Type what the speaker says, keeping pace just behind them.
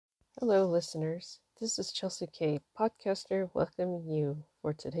Hello, listeners. This is Chelsea K, podcaster, welcoming you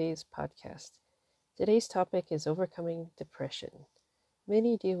for today's podcast. Today's topic is overcoming depression.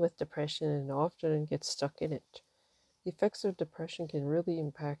 Many deal with depression and often get stuck in it. The effects of depression can really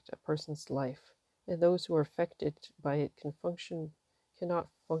impact a person's life, and those who are affected by it cannot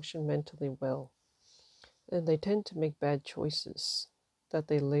function mentally well, and they tend to make bad choices that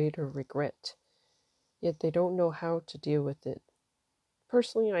they later regret, yet they don't know how to deal with it.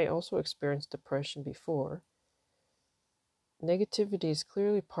 Personally, I also experienced depression before. Negativity is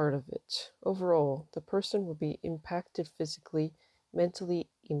clearly part of it. Overall, the person will be impacted physically, mentally,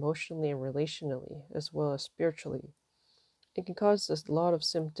 emotionally, and relationally, as well as spiritually. It can cause a lot of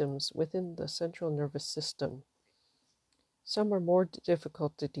symptoms within the central nervous system. Some are more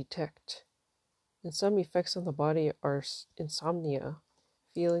difficult to detect, and some effects on the body are insomnia,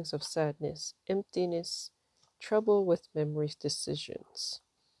 feelings of sadness, emptiness, trouble with memory decisions,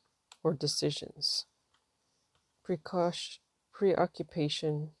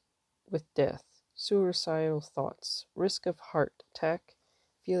 preoccupation with death, suicidal thoughts, risk of heart attack,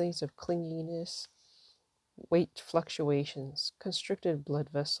 feelings of clinginess, weight fluctuations, constricted blood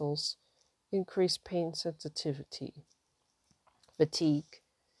vessels, increased pain sensitivity, fatigue,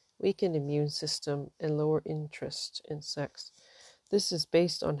 weakened immune system, and lower interest in sex. This is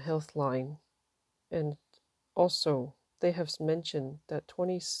based on Healthline, and also they have mentioned that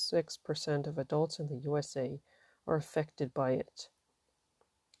 26% of adults in the USA are affected by it,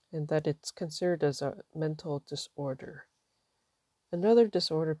 and that it's considered as a mental disorder. Another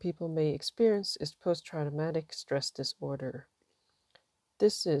disorder people may experience is post-traumatic stress disorder.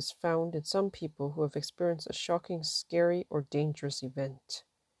 This is found in some people who have experienced a shocking, scary, or dangerous event.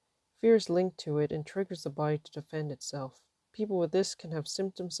 Fear is linked to it and triggers the body to defend itself. People with this can have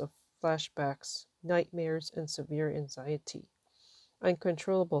symptoms of flashbacks, nightmares, and severe anxiety,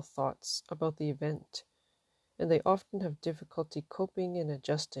 uncontrollable thoughts about the event, and they often have difficulty coping and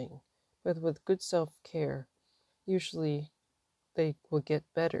adjusting, but with good self-care, usually they will get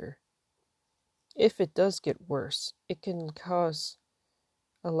better. If it does get worse, it can cause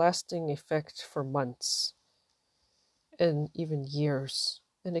a lasting effect for months and even years,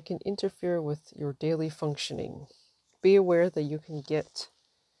 and it can interfere with your daily functioning. Be aware that you can get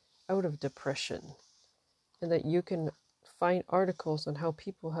out of depression and that you can find articles on how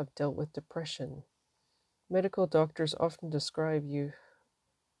people have dealt with depression. Medical doctors often prescribe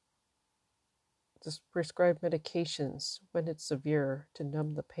medications when it's severe to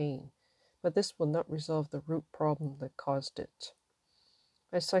numb the pain, but this will not resolve the root problem that caused it.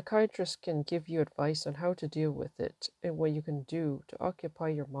 A psychiatrist can give you advice on how to deal with it and what you can do to occupy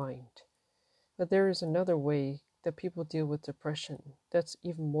your mind. But there is another way that people deal with depression that's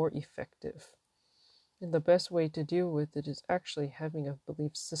even more effective. And the best way to deal with it is actually having a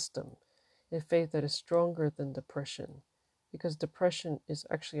belief system and faith that is stronger than depression, because depression is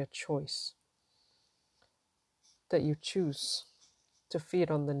actually a choice that you choose to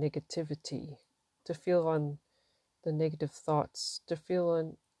feed on the negativity, to feel on the negative thoughts, to feel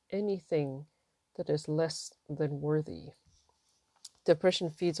on anything that is less than worthy.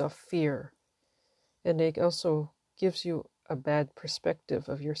 Depression feeds off fear, and it also gives you a bad perspective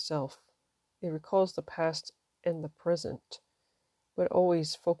of yourself. It recalls the past and the present, but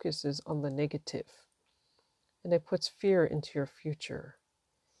always focuses on the negative, and it puts fear into your future.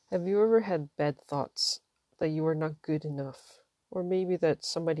 Have you ever had bad thoughts that you are not good enough, or maybe that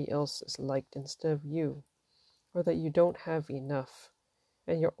somebody else is liked instead of you, or that you don't have enough,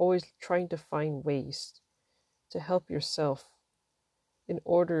 and you're always trying to find ways to help yourself in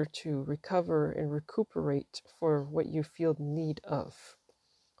order to recover and recuperate for what you feel need of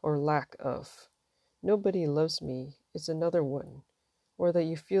or lack of? Nobody loves me is another one, or that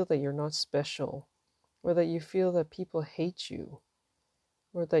you feel that you're not special, or that you feel that people hate you,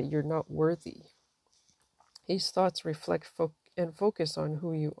 or that you're not worthy. These thoughts reflect and focus on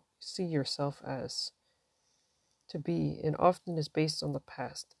who you see yourself as to be, and often is based on the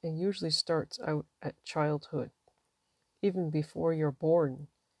past, and usually starts out at childhood. Even before you're born,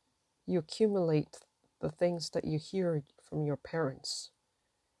 you accumulate the things that you hear from your parents,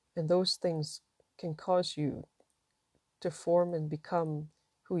 and those things can cause you to form and become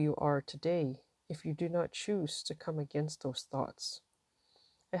who you are today if you do not choose to come against those thoughts.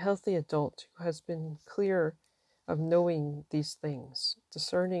 A healthy adult who has been clear of knowing these things,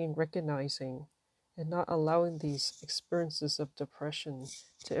 discerning and recognizing, and not allowing these experiences of depression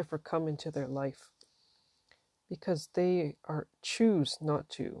to ever come into their life, because they choose not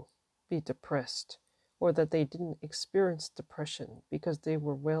to be depressed, or that they didn't experience depression because they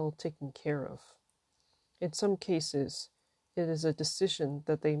were well taken care of. In some cases, It is a decision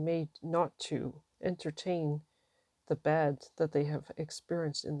that they made not to entertain the bad that they have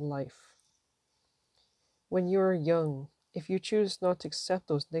experienced in life. When you are young, if you choose not to accept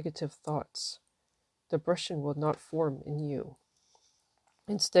those negative thoughts, depression will not form in you.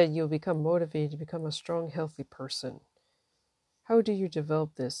 Instead, you'll become motivated to become a strong, healthy person. How do you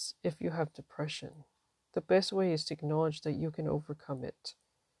develop this if you have depression? The best way is to acknowledge that you can overcome it,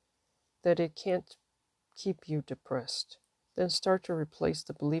 that it can't keep you depressed. Then start to replace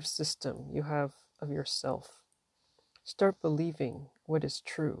the belief system you have of yourself. Start believing what is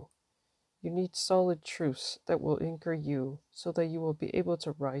true. You need solid truths that will anchor you so that you will be able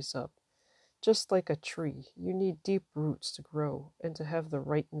to rise up. Just like a tree, you need deep roots to grow and to have the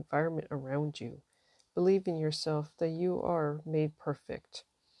right environment around you. Believe in yourself that you are made perfect,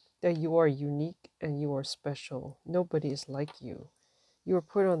 that you are unique and you are special. Nobody is like you. You are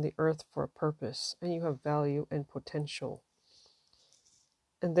put on the earth for a purpose, and you have value and potential.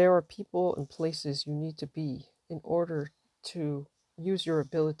 And there are people and places you need to be in order to use your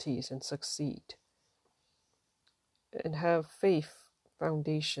abilities and succeed. And have faith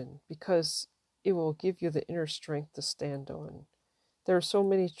foundation, because it will give you the inner strength to stand on. There are so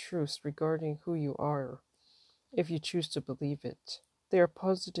many truths regarding who you are if you choose to believe it. They are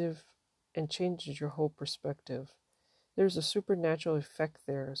positive and changes your whole perspective. There's a supernatural effect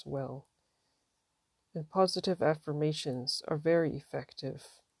there as well. And positive affirmations are very effective.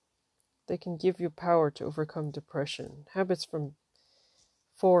 They can give you power to overcome depression. Habits from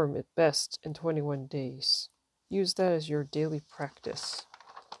form at best in 21 days. Use that as your daily practice.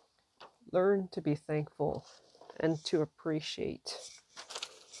 Learn to be thankful and to appreciate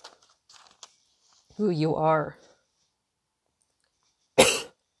who you are,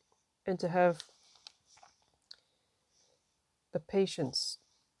 and to have the patience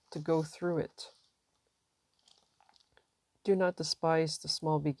to go through it. Do not despise the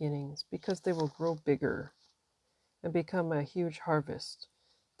small beginnings, because they will grow bigger and become a huge harvest.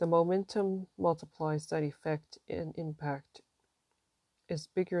 The momentum multiplies that effect, and impact is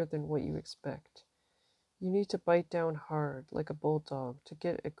bigger than what you expect. You need to bite down hard like a bulldog to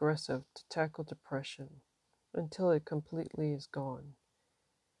get aggressive to tackle depression until it completely is gone.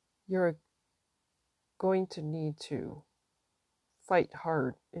 You're going to need to fight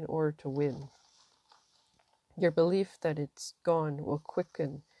hard in order to win. Your belief that it's gone will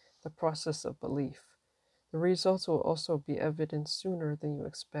quicken the process of belief. The results will also be evident sooner than you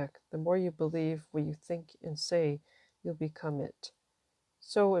expect. The more you believe what you think and say, you'll become it.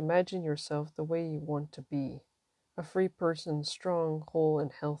 So imagine yourself the way you want to be. A free person, strong, whole,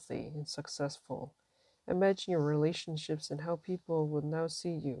 and healthy, and successful. Imagine your relationships and how people will now see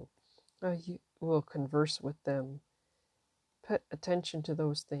you, how you will converse with them. Pay attention to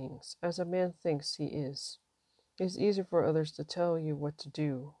those things, as a man thinks he is. It is easy for others to tell you what to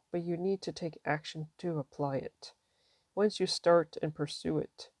do, but you need to take action to apply it. Once you start and pursue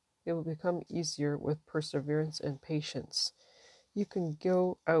it, it will become easier with perseverance and patience. You can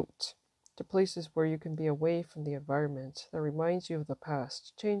go out to places where you can be away from the environment that reminds you of the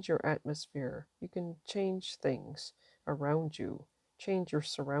past. Change your atmosphere. You can change things around you, change your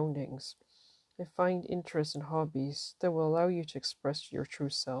surroundings, and find interests and hobbies that will allow you to express your true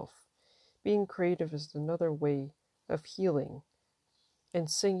self. Being creative is another way of healing, and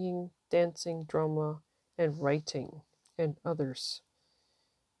singing, dancing, drama, and writing, and others.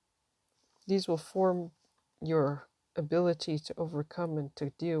 These will form your ability to overcome and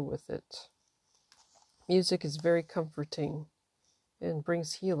to deal with it. Music is very comforting and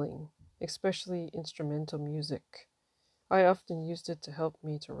brings healing, especially instrumental music. I often used it to help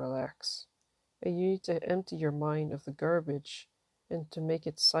me to relax. And you need to empty your mind of the garbage and to make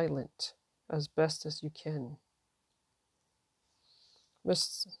it silent as best as you can.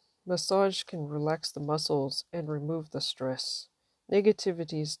 Massage can relax the muscles and remove the stress.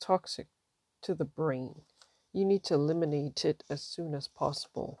 Negativity is toxic to the brain. You need to eliminate it as soon as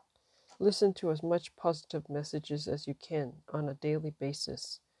possible. Listen to as much positive messages as you can on a daily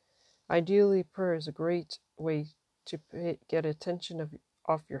basis. Ideally, prayer is a great way to get attention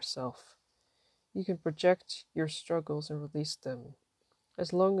off yourself. You can project your struggles and release them,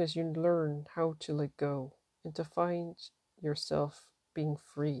 as long as you learn how to let go and to find yourself being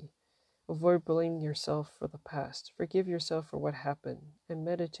free. Avoid blaming yourself for the past. Forgive yourself for what happened and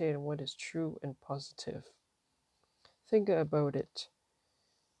meditate on what is true and positive. Think about it.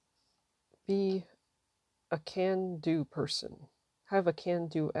 Be a can-do person. Have a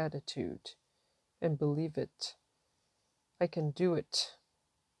can-do attitude and believe it. I can do it.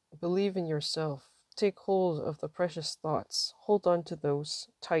 Believe in yourself. Take hold of the precious thoughts. Hold on to those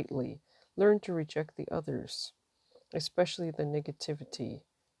tightly. Learn to reject the others. especially the negativity,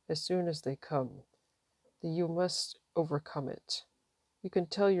 as soon as they come, that you must overcome it. You can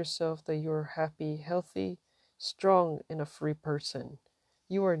tell yourself that you are happy, healthy, strong, and a free person.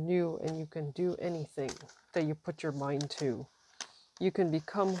 You are new and you can do anything that you put your mind to. You can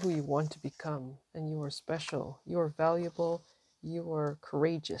become who you want to become, and you are special. You are valuable. You are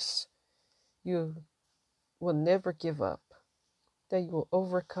courageous. You will never give up. That you will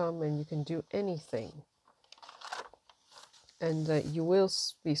overcome and you can do anything. And that you will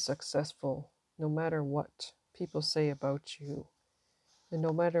be successful no matter what people say about you. And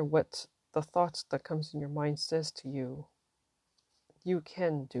no matter what the thoughts that comes in your mind says to you, you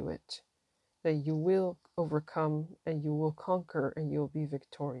can do it. That you will overcome and you will conquer and you will be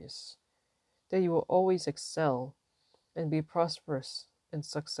victorious. That you will always excel and be prosperous and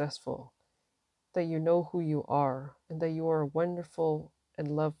successful. That you know who you are and that you are a wonderful and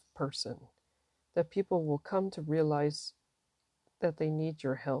loved person. That people will come to realize that they need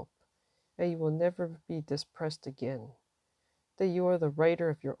your help and you will never be depressed again. That you are the writer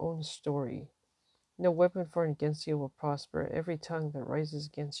of your own story. No weapon formed against you will prosper. Every tongue that rises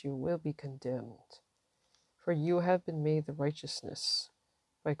against you will be condemned. For you have been made the righteousness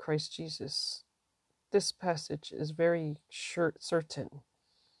by Christ Jesus. This passage is very certain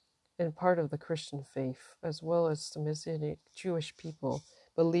and part of the Christian faith, as well as the Messianic Jewish people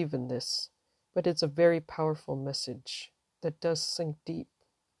believe in this. But it's a very powerful message that does sink deep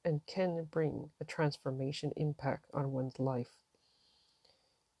and can bring a transformation impact on one's life.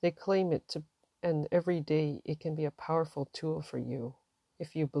 They claim it to, and every day it can be a powerful tool for you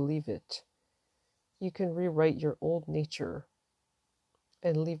if you believe it. You can rewrite your old nature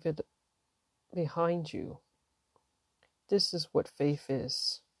and leave it behind you. This is what faith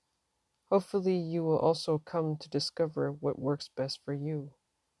is. Hopefully, you will also come to discover what works best for you,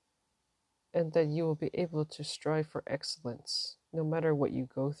 and that you will be able to strive for excellence no matter what you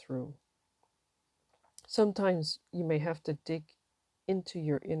go through. Sometimes you may have to dig into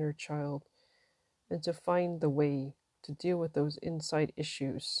your inner child and to find the way to deal with those inside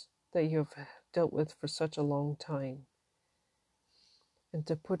issues that you have dealt with for such a long time, and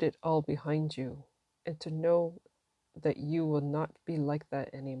to put it all behind you, and to know that you will not be like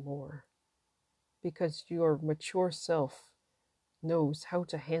that anymore, because your mature self knows how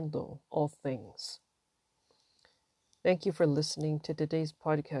to handle all things. Thank you for listening to today's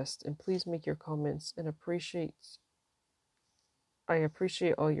podcast, and please make your comments and I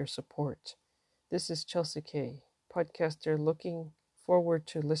appreciate all your support. This is Chelsea K, podcaster, looking forward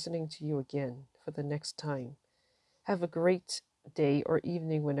to listening to you again for the next time. Have a great day or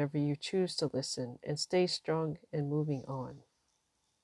evening whenever you choose to listen, and stay strong and moving on.